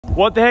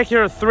What the heck,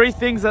 here are 3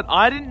 things that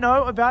I didn't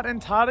know about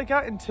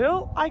Antarctica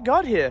until I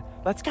got here.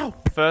 Let's go.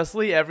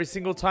 Firstly, every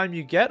single time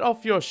you get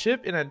off your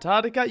ship in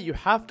Antarctica, you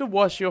have to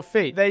wash your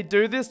feet. They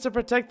do this to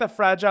protect the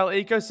fragile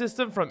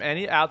ecosystem from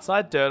any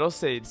outside dirt or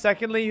seeds.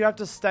 Secondly, you have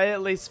to stay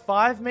at least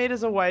 5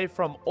 meters away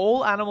from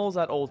all animals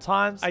at all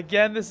times.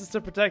 Again, this is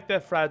to protect their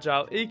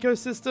fragile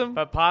ecosystem,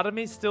 but part of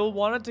me still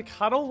wanted to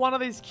cuddle one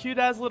of these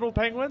cute-ass little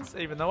penguins,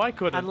 even though I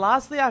couldn't. And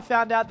lastly, I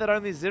found out that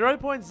only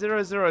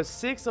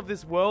 0.006 of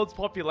this world's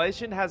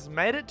population has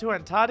made it to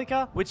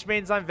Antarctica, which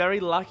means I'm very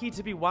lucky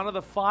to be one of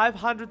the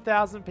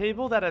 500,000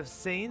 people that have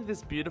seen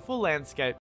this beautiful landscape.